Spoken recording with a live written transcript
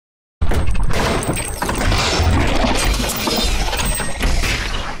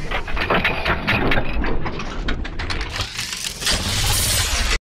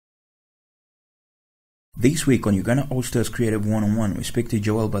This week on Uganda All-Stars Creative One-on-One, we speak to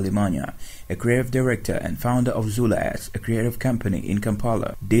Joel Balimanya, a creative director and founder of Zula Arts, a creative company in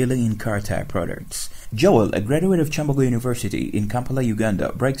Kampala dealing in car tire products. Joel, a graduate of Chambogo University in Kampala,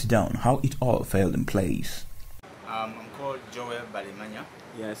 Uganda, breaks down how it all fell in place. I'm called Joel Balimanya.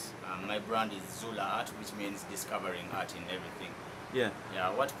 Yes. My brand is Zula Art, which means discovering art in everything. Yeah.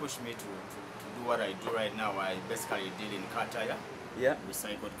 Yeah. What pushed me to do what I do right now, I basically deal in car tire. Yeah.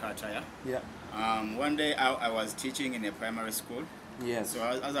 Recycled car tire. Yeah. One day I was teaching in a primary school. Yes. So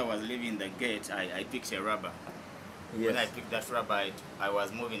as I was leaving the gate, I picked a rubber. Yes. When I picked that rubber, I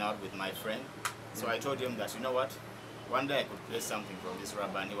was moving out with my friend. So I told him that, you know what, one day I could play something from this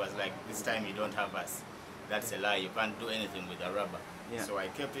rubber. And he was like, this time you don't have us. That's a lie, you can't do anything with a rubber. Yeah. So I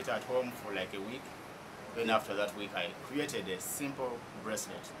kept it at home for like a week. Then after that week, I created a simple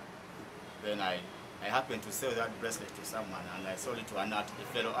bracelet. Then I happened to sell that bracelet to someone, and I sold it to a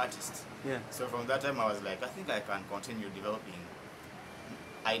fellow artist. Yeah. So from that time, I was like, I think I can continue developing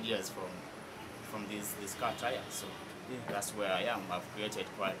ideas from this car tire. So yeah, that's where I am. I've created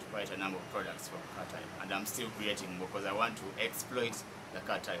quite a number of products from car tire, and I'm still creating more because I want to exploit the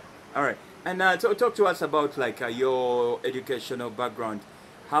car tire. All right. And talk to us about like your educational background.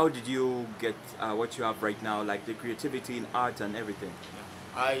 How did you get what you have right now, like the creativity in art and everything?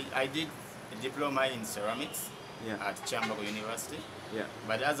 I did a diploma in ceramics at Chambogo University. Yeah.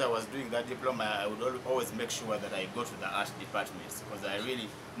 But as I was doing that diploma, I would always make sure that I go to the art departments because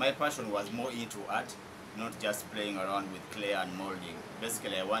my passion was more into art, not just playing around with clay and molding.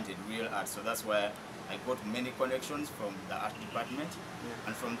 Basically, I wanted real art, so that's why I got many connections from the art department,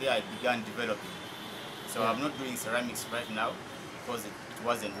 and from there I began developing. So I'm not doing ceramics right now because it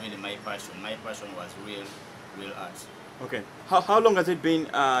wasn't really my passion. My passion was real art. Okay. How long has it been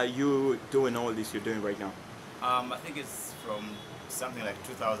you doing all this you're doing right now? I think it's from something like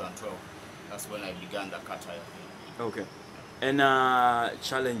 2012. That's when I began the car tire thing. Okay. And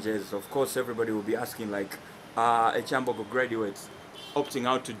challenges, of course, everybody will be asking, like a Chambogo graduate opting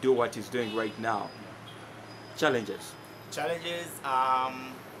out to do what he's doing right now. Challenges. Challenges.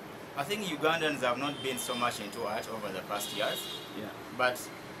 I think Ugandans have not been so much into art over the past years. Yeah. But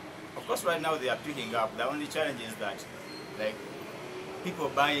of course, right now they are picking up. The only challenge is that, like, people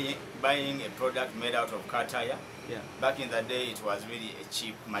buying a product made out of car tire. Yeah. Back in the day, it was really a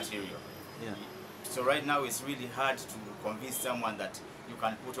cheap material. Yeah. So right now, it's really hard to convince someone that you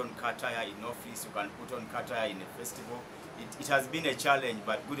can put on car tire in office, you can put on car tire in a festival. It has been a challenge,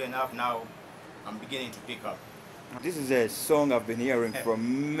 but good enough now. I'm beginning to pick up. This is a song I've been hearing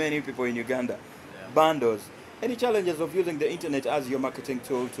from many people in Uganda. Yeah. Bandos. Any challenges of using the internet as your marketing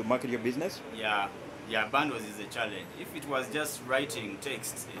tool to market your business? Yeah, bandos is a challenge. If it was just writing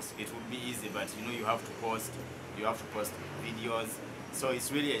text, it would be easy, but you know you have to post videos. So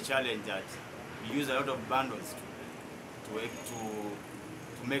it's really a challenge that you use a lot of bandos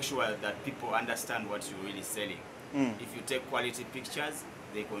to make sure that people understand what you're really selling. If you take quality pictures,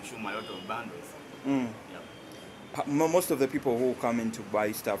 they consume a lot of bandos. Yeah. Most of the people who come in to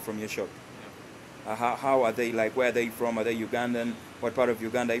buy stuff from your shop, how are they, like, where are they from? Are they Ugandan? What part of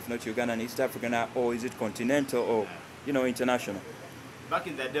Uganda? If not Ugandan, East African, or is it continental or international? Back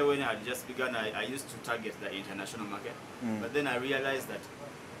in the day when I had just begun, I used to target the international market. But then I realized that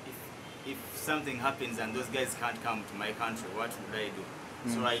if something happens and those guys can't come to my country, what would I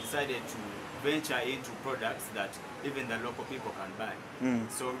do? So I decided to venture into products that even the local people can buy.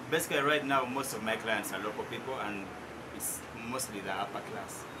 So basically right now most of my clients are local people, and it's mostly the upper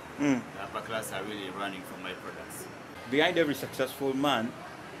class. The upper class are really running for my products. Behind every successful man,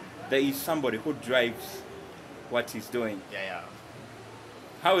 there is somebody who drives what he's doing. Yeah.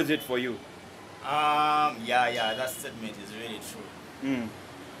 How is it for you? That statement is really true.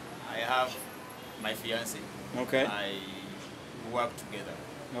 I have my fiancée. Okay. I work together.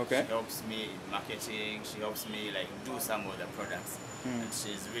 Okay. She helps me in marketing. She helps me like do some of the products. And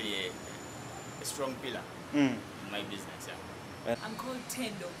she's really a strong pillar in my business. Yeah. I'm called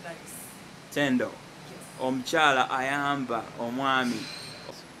Tendo Gladys. Tendo. Yes. Omchala ayamba omwami.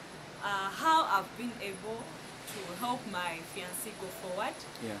 How I've been able to help my fiancé go forward,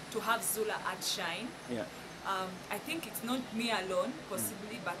 to have Zula Art shine. Yeah. I think it's not me alone,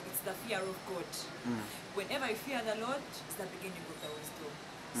 possibly, but it's the fear of God. Whenever I fear the Lord, it's the beginning of the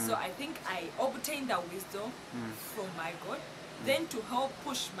wisdom. So I think I obtained the wisdom from my God, then to help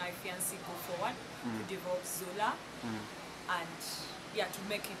push my fiancé go forward, to develop Zula, and to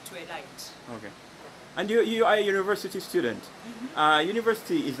make it to a light. Okay. And you are a university student.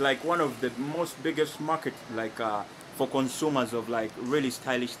 University is like one of the most biggest market, like for consumers of like really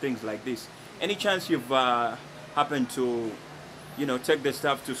stylish things like this. Any chance you've happened to, take the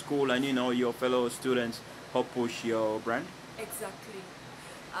stuff to school and your fellow students help push your brand? Exactly.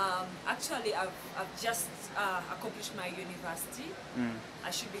 Actually, I've just accomplished my university.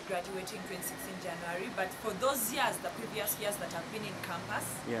 I should be graduating 2016 January. But for those years, the previous years that I've been in campus,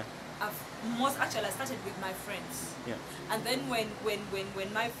 Yeah. I started with my friends. Yeah. And then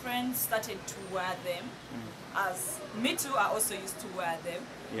when my friends started to wear them, as me too, I also used to wear them.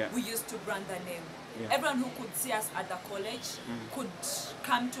 Yeah. We used to brand the name. Yeah. Everyone who could see us at the college could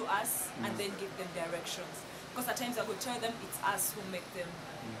come to us and then give them directions. Because at times I would tell them it's us who make them.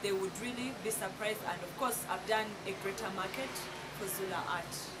 They would really be surprised. And of course, I've done a greater market for Zula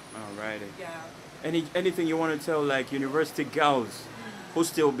art. Alrighty. Yeah. Anything you want to tell like university girls who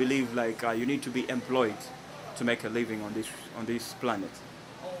still believe like you need to be employed to make a living on this planet?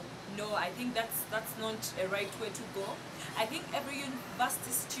 Oh no, I think that's not a right way to go. I think every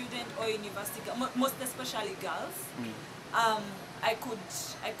university student or university girl, most especially girls, I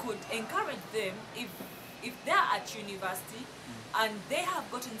could encourage them if they're at university and they have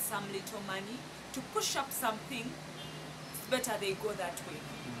gotten some little money to push up something. It's better they go that way.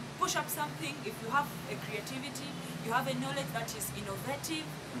 Push up something. If you have a creativity, you have a knowledge that is innovative.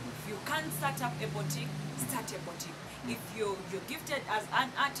 If you can start up a boutique, start a boutique. If you're gifted as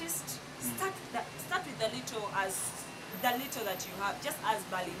an artist, start with the little that you have. Just as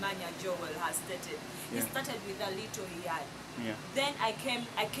Balimanya Joel has stated, he started with the little he had. Yeah. Then I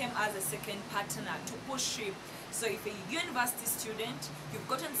came as a second partner to push him. So if a university student, you've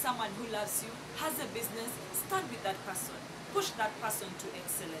gotten someone who loves you, has a business, start with that person. Push that person to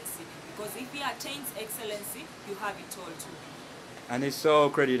excellency. Because if he attains excellency, you have it all too. And it's all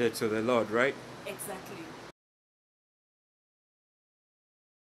credited to the Lord, right? Exactly.